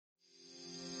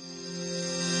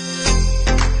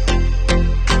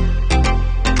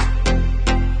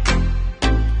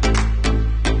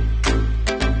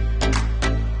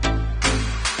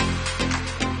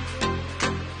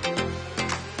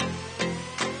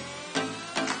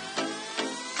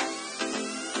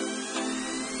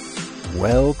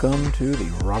Welcome to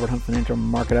the Robert Hunt Financial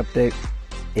Market Update.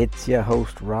 It's your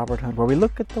host, Robert Hunt, where we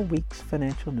look at the week's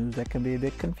financial news that can be a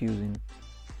bit confusing,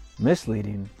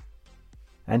 misleading,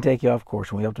 and take you off course,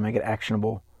 and we hope to make it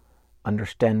actionable,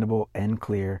 understandable, and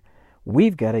clear.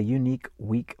 We've got a unique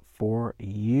week for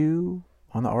you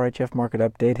on the RHF Market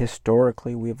Update.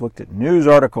 Historically, we have looked at news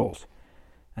articles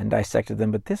and dissected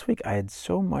them, but this week I had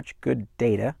so much good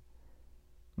data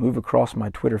move across my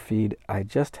Twitter feed, I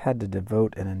just had to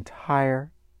devote an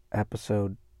entire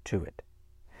episode to it.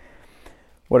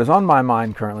 What is on my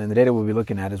mind currently, and the data we'll be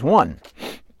looking at, is one,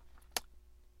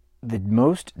 the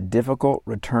most difficult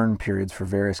return periods for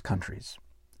various countries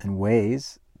and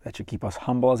ways that should keep us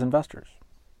humble as investors.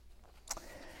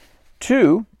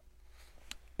 Two,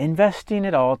 investing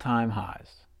at all-time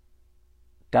highs.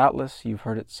 Doubtless you've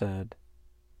heard it said,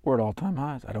 we're at all-time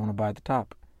highs. I don't want to buy at the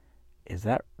top. Is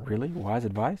that really wise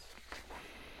advice?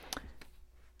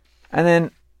 And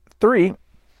then three,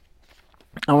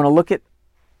 I want to look at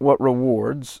what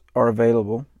rewards are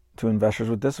available to investors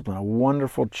with discipline. A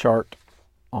wonderful chart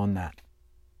on that.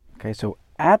 Okay, so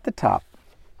at the top,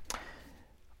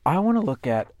 I want to look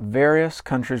at various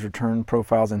countries' return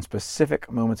profiles in specific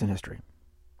moments in history.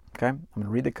 Okay, I'm going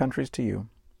to read the countries to you.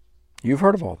 You've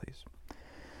heard of all these.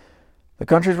 The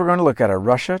countries we're going to look at are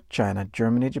Russia, China,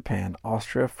 Germany, Japan,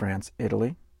 Austria, France,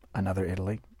 Italy, another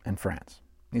Italy, and France.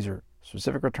 These are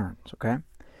specific returns, okay?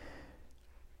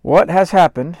 What has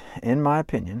happened, in my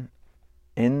opinion,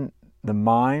 in the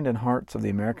mind and hearts of the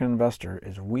American investor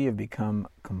is we have become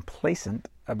complacent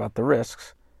about the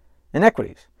risks in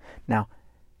equities. Now,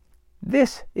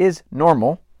 this is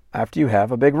normal after you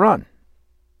have a big run.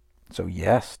 So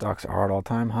yes, stocks are at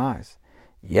all-time highs.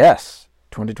 Yes,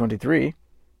 2023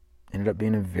 ended up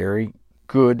being a very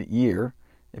good year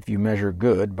if you measure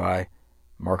good by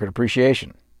market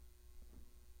appreciation.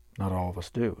 Not all of us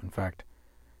do. In fact,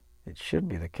 it should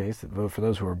be the case that for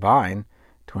those who are buying,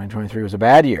 2023 was a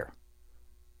bad year.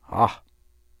 How's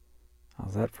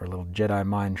that for a little Jedi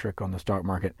mind trick on the stock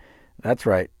market? That's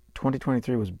right.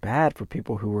 2023 was bad for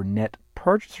people who were net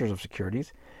purchasers of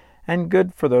securities and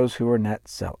good for those who were net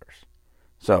sellers.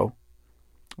 So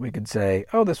we could say,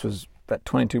 that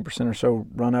 22% or so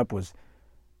run up was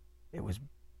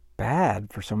bad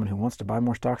for someone who wants to buy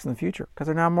more stocks in the future because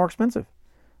they're now more expensive.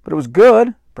 But it was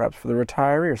good, perhaps for the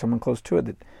retiree or someone close to it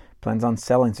that plans on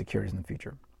selling securities in the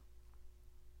future.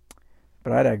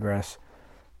 But I digress.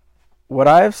 What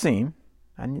I have seen,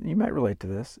 and you might relate to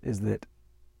this, is that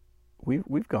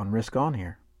we've gone risk on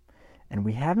here. And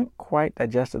we haven't quite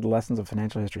digested the lessons of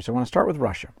financial history. So I want to start with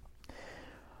Russia.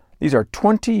 These are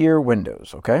 20-year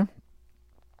windows, okay?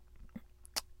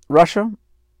 Russia,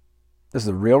 this is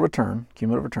a real return,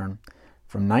 cumulative return.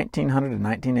 From 1900 to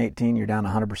 1918, you're down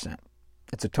 100%.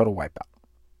 It's a total wipeout.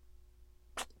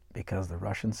 Because the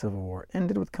Russian Civil War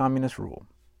ended with communist rule,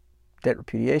 debt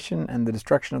repudiation, and the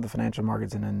destruction of the financial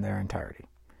markets in their entirety.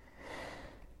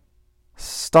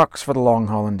 Stocks for the long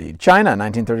haul indeed. China,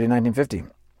 1930 to 1950.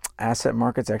 Asset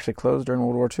markets actually closed during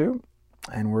World War II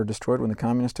and were destroyed when the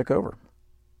communists took over.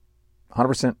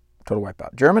 100% total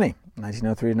wipeout. Germany,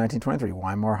 1903 to 1923.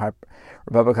 Weimar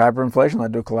Republic hyperinflation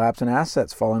led to a collapse in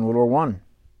assets following World War I.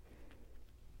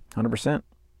 100%.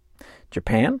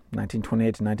 Japan, 1928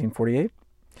 to 1948.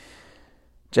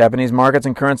 Japanese markets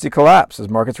and currency collapsed as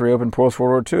markets reopened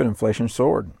post-World War II and inflation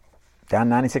soared. Down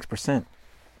 96%.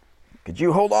 Could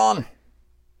you hold on?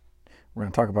 We're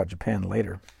going to talk about Japan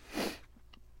later.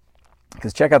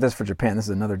 Because check out this for Japan. This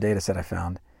is another data set I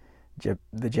found.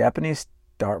 The Japanese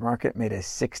stock market made a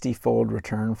 60-fold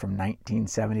return from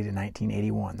 1970 to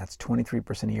 1981. That's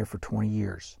 23% a year for 20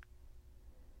 years.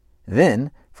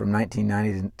 Then, from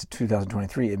 1990 to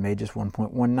 2023, it made just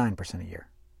 1.19% a year.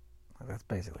 That's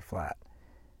basically flat.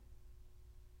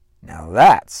 Now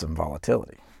that's some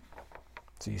volatility.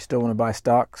 So you still want to buy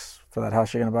stocks for that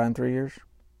house you're going to buy in 3 years?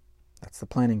 That's the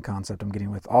planning concept I'm getting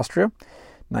with. Austria,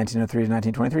 1903 to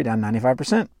 1923, down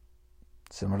 95%.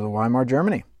 Similar to the Weimar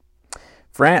Germany.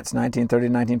 France, 1930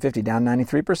 to 1950, down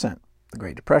 93%. The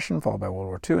Great Depression, followed by World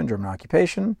War II and German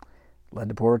occupation, led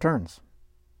to poor returns.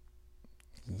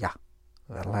 Yeah,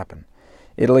 that'll happen.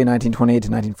 Italy, 1928 to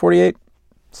 1948,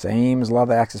 same as a lot of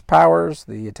the Axis powers.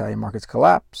 The Italian markets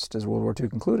collapsed as World War II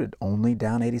concluded, only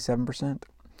down 87%.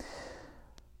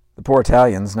 The poor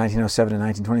Italians, 1907 to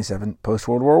 1927,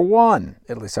 post-World War I.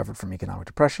 Italy suffered from economic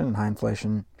depression and high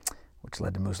inflation, which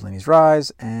led to Mussolini's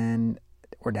rise, and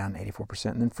we're down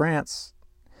 84%. And then France,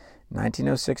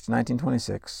 1906 to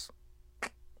 1926,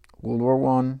 World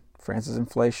War I, France's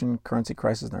inflation, currency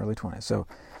crisis in the early 20s. So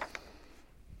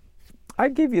I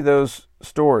give you those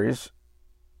stories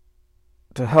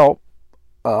to help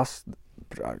us,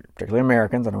 particularly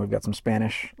Americans. I know we've got some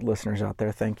Spanish listeners out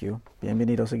there. Thank you.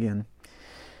 Bienvenidos again.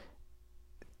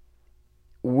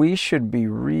 We should be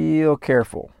real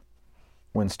careful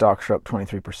when stocks are up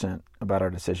 23% about our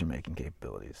decision-making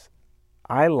capabilities.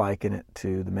 I liken it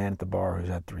to the man at the bar who's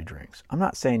had 3 drinks. I'm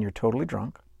not saying you're totally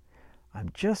drunk.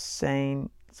 I'm just saying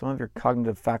some of your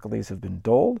cognitive faculties have been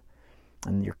dulled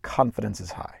and your confidence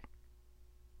is high.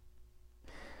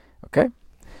 Okay?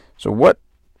 So what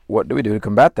do we do to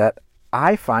combat that?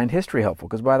 I find history helpful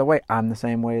because, by the way, I'm the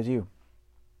same way as you.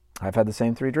 I've had the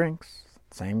same 3 drinks,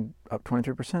 same up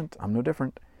 23%. I'm no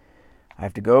different. I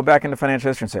have to go back into financial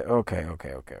history and say, okay,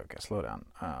 slow down.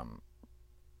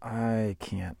 I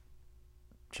can't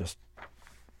just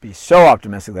be so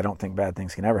optimistic that I don't think bad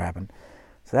things can ever happen.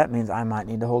 So that means I might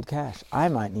need to hold cash. I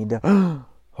might need to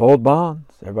hold bonds.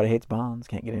 Everybody hates bonds.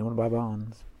 Can't get anyone to buy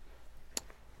bonds.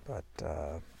 But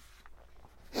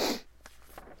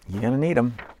you're going to need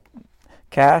them.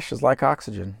 Cash is like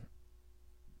oxygen.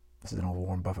 This is an old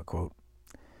Warren Buffett quote.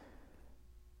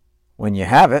 When you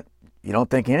have it, you don't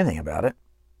think anything about it.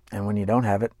 And when you don't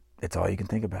have it, it's all you can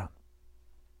think about.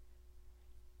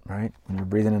 Right? When you're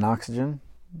breathing in oxygen,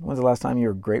 when's the last time you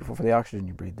were grateful for the oxygen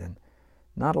you breathed in?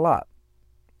 Not a lot.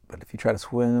 But if you try to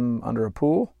swim under a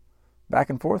pool, back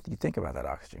and forth, you think about that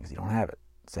oxygen because you don't have it.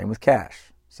 Same with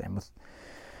cash. Same with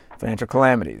financial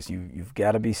calamities. You've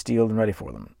got to be steeled and ready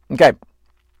for them. Okay.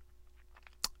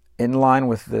 In line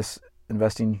with this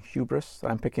investing hubris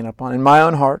I'm picking up on in my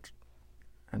own heart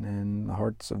and in the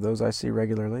hearts of those I see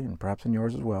regularly and perhaps in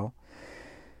yours as well.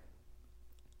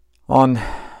 On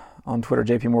Twitter,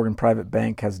 JP Morgan Private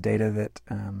Bank has data that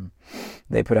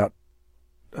they put out.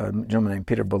 A gentleman named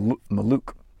Peter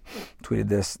Maluk tweeted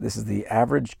this. This is the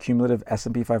average cumulative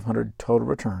S&P 500 total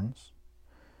returns,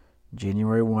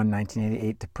 January 1,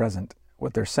 1988 to present.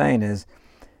 What they're saying is,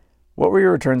 what were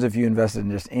your returns if you invested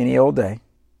in just any old day,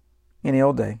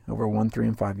 over 1, 3,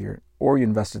 and 5 year, or you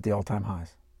invested at the all-time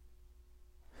highs?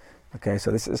 Okay,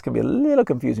 so this can be a little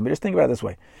confusing, but just think about it this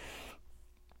way.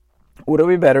 Would it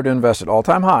be better to invest at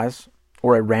all-time highs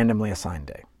or a randomly assigned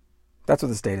day? That's what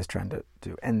this data is trying to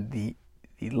do. And the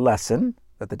lesson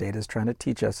that the data is trying to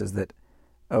teach us is that,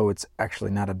 it's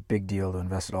actually not a big deal to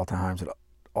invest at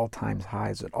all-time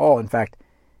highs at all. In fact,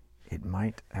 it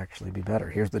might actually be better.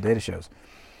 Here's what the data shows.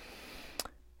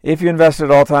 If you invested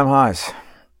at all-time highs,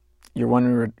 your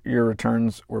 1-year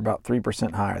returns were about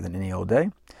 3% higher than any old day.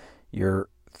 Your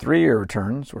 3-year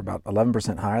returns were about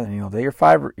 11% higher than any old day. Your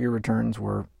 5-year returns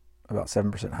were about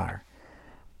 7% higher.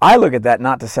 I look at that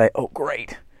not to say,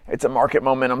 great, it's a market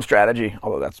momentum strategy,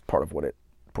 although that's part of what it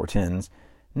portends.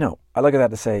 No, I look at that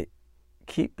to say,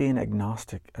 keep being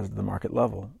agnostic as to the market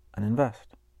level and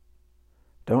invest.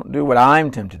 Don't do what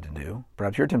I'm tempted to do.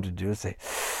 Perhaps you're tempted to do is say,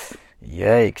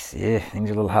 yikes, things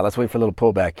are a little hot. Let's wait for a little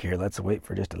pullback here. Let's wait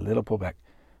for just a little pullback.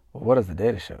 Well, what does the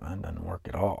data show? That doesn't work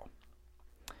at all.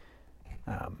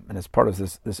 And as part of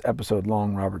this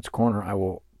episode-long Robert's Corner, I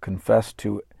will confess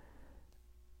to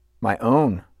my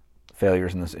own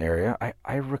failures in this area.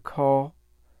 I recall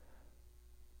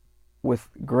with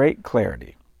great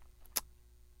clarity,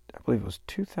 I believe it was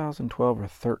 2012 or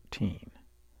 13,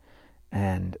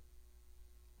 and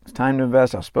it's time to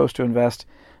invest. I was supposed to invest,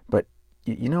 but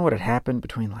you know what had happened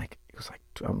between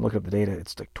I'm looking up the data,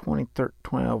 it's like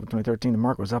 2012 and 2013, the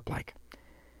market was up it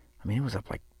was up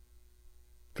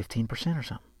 15% or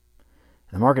something.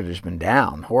 And the market had just been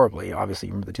down horribly. Obviously,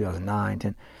 you remember the 2009,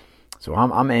 10. So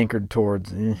I'm anchored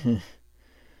towards,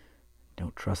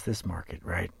 don't trust this market,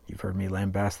 right? You've heard me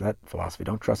lambast that philosophy.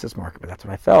 Don't trust this market, but that's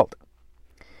what I felt.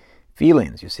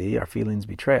 Feelings, you see, our feelings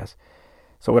betray us.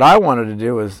 So what I wanted to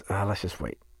do was, let's just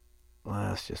wait.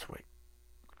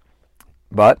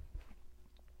 But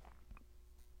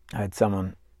I had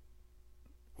someone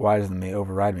wiser than me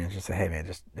override me and just say, hey man,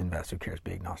 just invest. Who cares?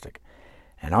 Be agnostic.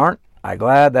 And aren't I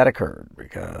glad that occurred?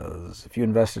 Because if you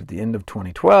invested at the end of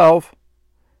 2012,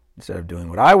 instead of doing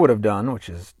what I would have done, which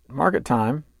is market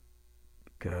time,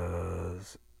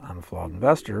 because I'm a flawed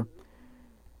investor,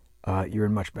 you're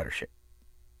in much better shape.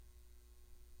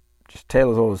 Just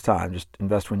tale as old as time. Just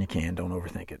invest when you can. Don't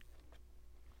overthink it.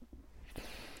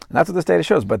 And that's what this data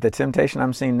shows. But the temptation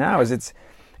I'm seeing now is it's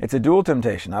a dual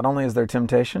temptation. Not only is there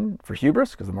temptation for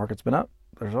hubris, because the market's been up,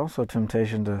 there's also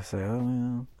temptation to say,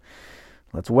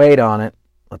 let's wait on it.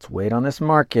 Let's wait on this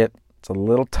market. It's a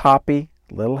little toppy,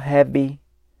 a little heavy,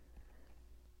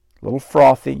 a little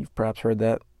frothy. You've perhaps heard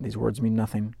that. These words mean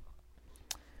nothing.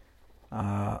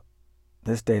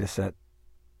 This data set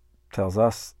tells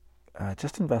us,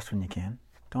 just invest when you can.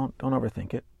 Don't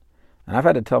overthink it. And I've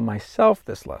had to tell myself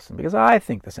this lesson because I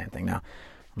think the same thing. Now,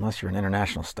 unless you're in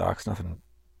international stocks, nothing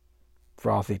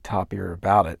frothy, toppier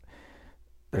about it.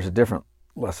 there's a different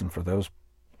lesson for those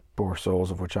poor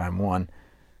souls, of which I'm one.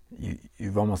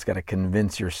 You've almost got to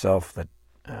convince yourself that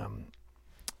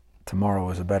tomorrow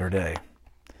is a better day.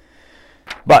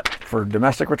 But for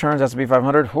domestic returns, S&P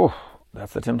 500, whew,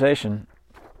 that's the temptation.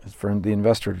 Is for the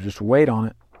investor to just wait on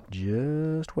it.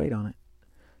 Just wait on it.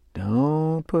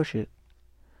 Don't push it.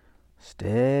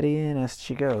 Steady in as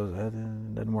she goes. That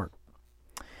doesn't work.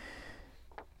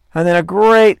 And then a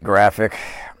great graphic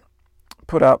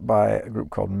put out by a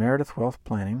group called Meredith Wealth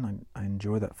Planning. I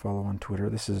enjoy that follow on Twitter.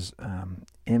 This is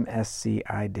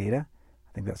MSCI data.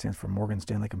 I think that stands for Morgan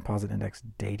Stanley Composite Index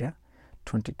data.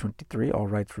 2023, all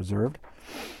rights reserved.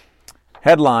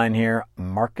 Headline here,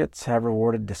 markets have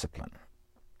rewarded discipline.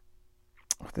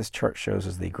 What this chart shows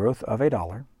is the growth of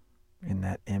 $1 in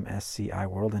that MSCI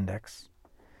World Index.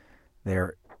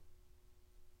 They're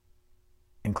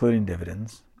including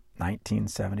dividends,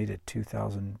 1970 to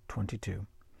 2022.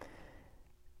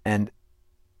 And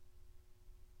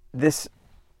this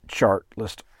chart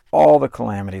lists all the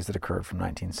calamities that occurred from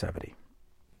 1970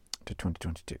 to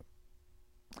 2022.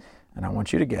 And I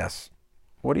want you to guess,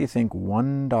 what do you think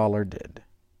 $1 did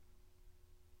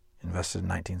invested in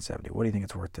 1970? What do you think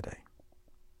it's worth today?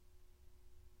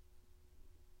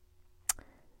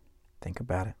 Think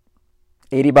about it.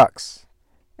 $80.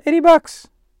 $80.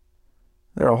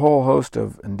 There are a whole host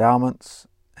of endowments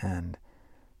and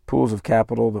pools of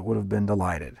capital that would have been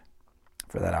delighted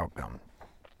for that outcome.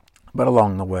 But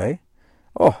along the way,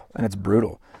 and it's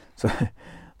brutal. So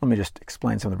let me just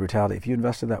explain some of the brutality. If you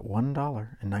invested that $1 in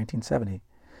 1970,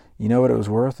 you know what it was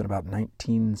worth in about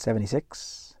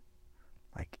 1976?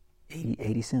 Like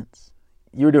 80 cents.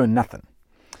 You were doing nothing.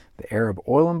 The Arab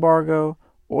oil embargo,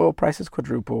 oil prices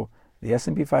quadruple, the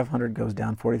S&P 500 goes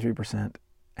down 43%,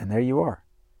 and there you are.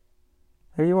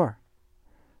 There you are.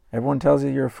 Everyone tells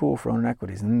you you're a fool for owning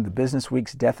equities. And then the Business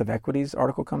Week's Death of Equities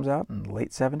article comes out in the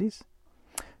late 70s.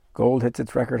 Gold hits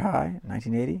its record high in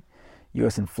 1980.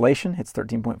 U.S. inflation hits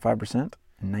 13.5%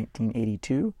 in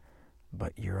 1982.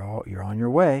 But you're on your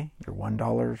way. Your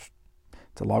 $1,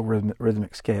 it's a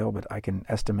logarithmic scale, but I can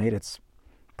estimate it's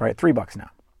probably at $3 now.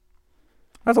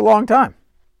 That's a long time.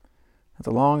 That's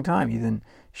a long time. You then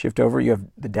shift over. You have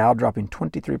the Dow dropping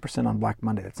 23% on Black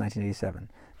Monday. That's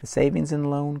 1987. The savings and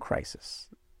loan crisis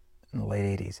in the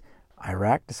late 80s.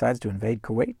 Iraq decides to invade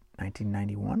Kuwait,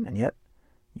 1991, and yet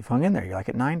you've hung in there. You're like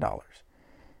at $9.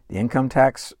 The income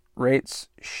tax rates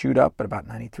shoot up at about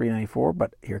 93, 94,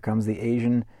 but here comes the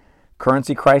Asian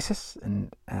currency crisis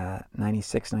in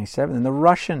 96, 97, and the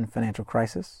Russian financial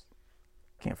crisis.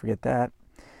 Can't forget that.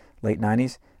 Late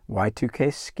 90s,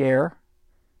 Y2K scare.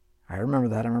 I remember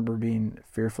that. I remember being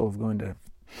fearful of going to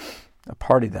a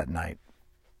party that night.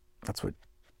 That's what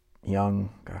young,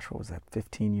 what was that,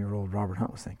 15-year-old Robert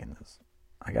Hunt was thinking.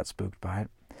 I got spooked by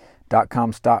it.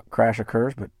 .com stock crash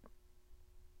occurs, but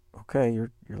okay,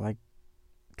 you're like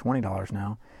 $20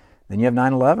 now. Then you have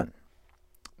 9/11.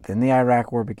 Then the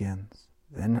Iraq War begins.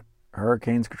 Then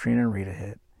Hurricanes Katrina and Rita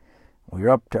hit. Well,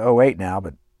 you're up to 2008 now,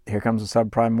 but here comes the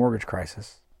subprime mortgage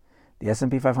crisis. The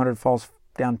S&P 500 falls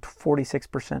down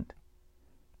 46%.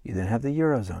 You then have the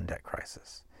Eurozone debt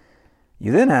crisis.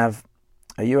 You then have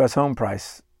a U.S. home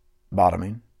price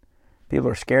bottoming. People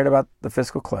are scared about the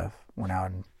fiscal cliff. We're now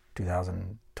in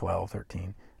 2012,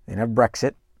 13. Then you have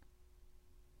Brexit.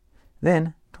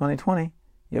 Then, 2020,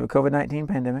 you have a COVID-19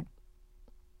 pandemic.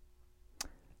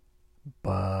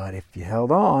 But if you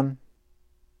held on,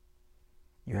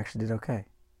 you actually did okay.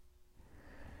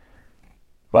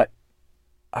 But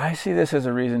I see this as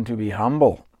a reason to be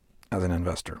humble as an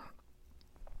investor.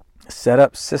 Set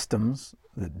up systems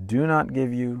that do not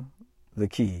give you the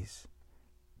keys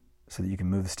so that you can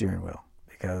move the steering wheel,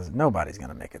 because nobody's going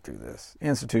to make it through this,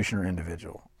 institution or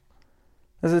individual.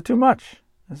 This is too much.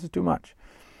 This is too much.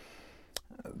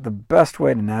 The best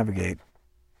way to navigate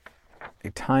a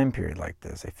time period like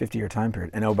this, a 50-year time period,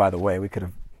 and by the way, we could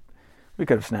have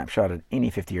snapshotted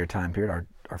any 50-year time period.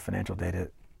 Our financial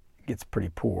data gets pretty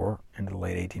poor into the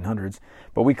late 1800s,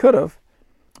 but we could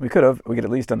at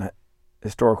least done a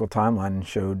historical timeline and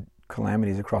showed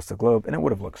calamities across the globe, and it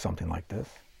would have looked something like this.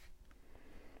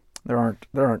 There aren't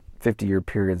 50-year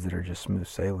periods that are just smooth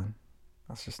sailing.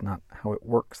 That's just not how it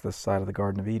works this side of the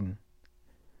Garden of Eden.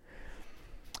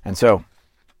 And so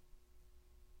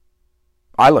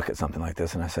I look at something like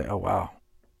this and I say, oh wow,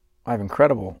 I have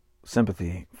incredible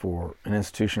sympathy for an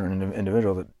institution or an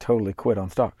individual that totally quit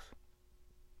on stocks.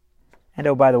 And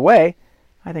oh, by the way,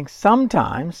 I think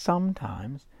sometimes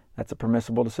that's a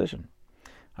permissible decision.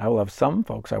 I will have some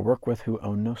folks I work with who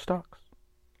own no stocks.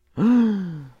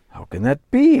 How can that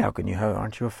be?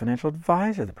 Aren't you a financial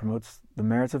advisor that promotes the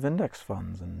merits of index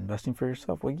funds and investing for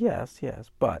yourself? Well, yes,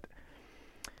 but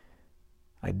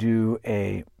I do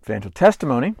a financial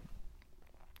testimony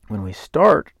when we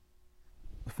start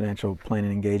the financial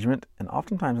planning engagement, and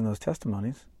oftentimes in those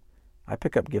testimonies, I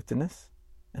pick up giftedness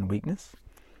and weakness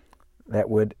that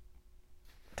would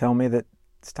tell me that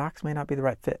stocks may not be the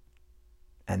right fit.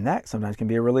 And that sometimes can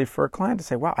be a relief for a client to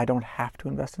say, wow, I don't have to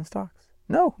invest in stocks.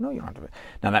 No, you don't have to.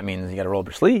 Now that means you got to roll up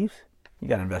your sleeves. You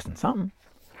got to invest in something.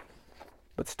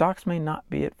 But stocks may not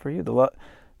be it for you. The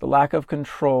lack of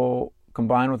control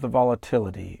combined with the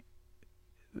volatility,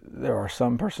 there are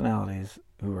some personalities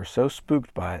who are so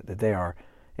spooked by it that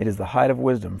it is the height of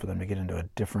wisdom for them to get into a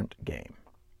different game.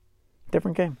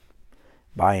 Different game.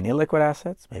 Buying illiquid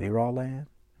assets, maybe raw land,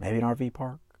 maybe an RV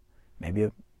park, maybe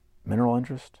a mineral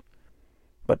interest,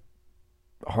 but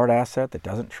a hard asset that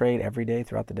doesn't trade every day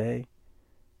throughout the day.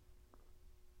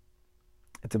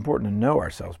 It's important to know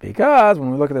ourselves, because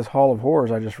when we look at this hall of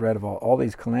horrors I just read of all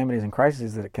these calamities and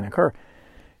crises that can occur,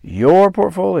 your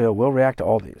portfolio will react to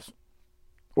all these.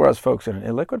 Whereas folks in an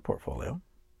illiquid portfolio,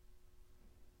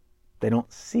 they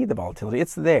don't see the volatility.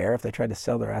 It's there. If they tried to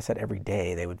sell their asset every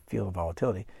day, they would feel the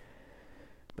volatility.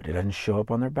 But it doesn't show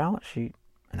up on their balance sheet,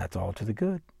 and that's all to the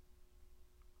good.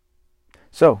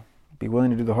 So, be willing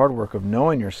to do the hard work of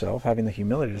knowing yourself, having the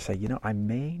humility to say, I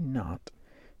may not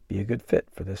be a good fit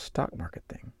for this stock market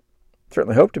thing.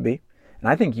 Certainly hope to be. And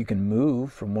I think you can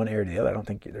move from one area to the other. I don't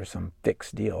think there's some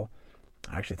fixed deal.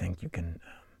 I actually think you can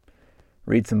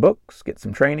read some books, get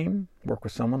some training, work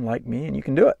with someone like me, and you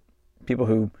can do it. People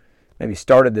who maybe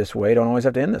started this way don't always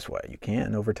have to end this way. You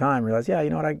can, over time, realize, yeah, you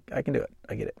know what, I can do it.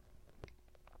 I get it.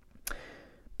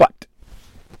 But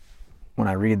when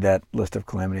I read that list of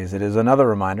calamities, it is another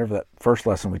reminder of that first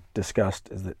lesson we discussed,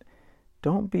 is that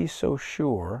don't be so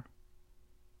sure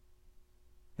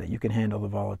that you can handle the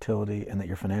volatility and that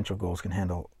your financial goals can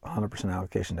handle 100%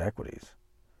 allocation to equities.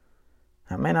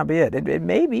 That may not be it. It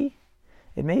may be.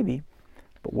 It may be.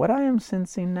 But what I am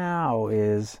sensing now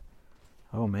is,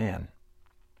 oh man,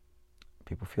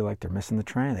 people feel like they're missing the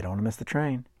train. They don't want to miss the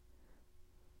train.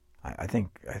 I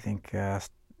think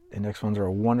index funds are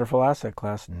a wonderful asset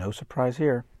class. No surprise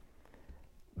here.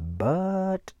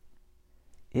 But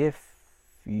if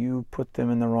you put them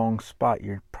in the wrong spot,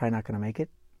 you're probably not going to make it.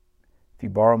 If you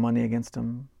borrow money against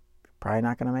them, you're probably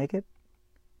not going to make it.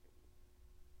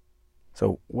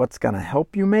 So what's going to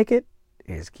help you make it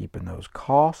is keeping those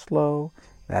costs low,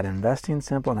 that investing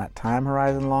simple, and that time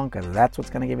horizon long, because that's what's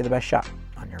going to give you the best shot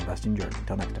on your investing journey.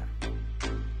 Until next time.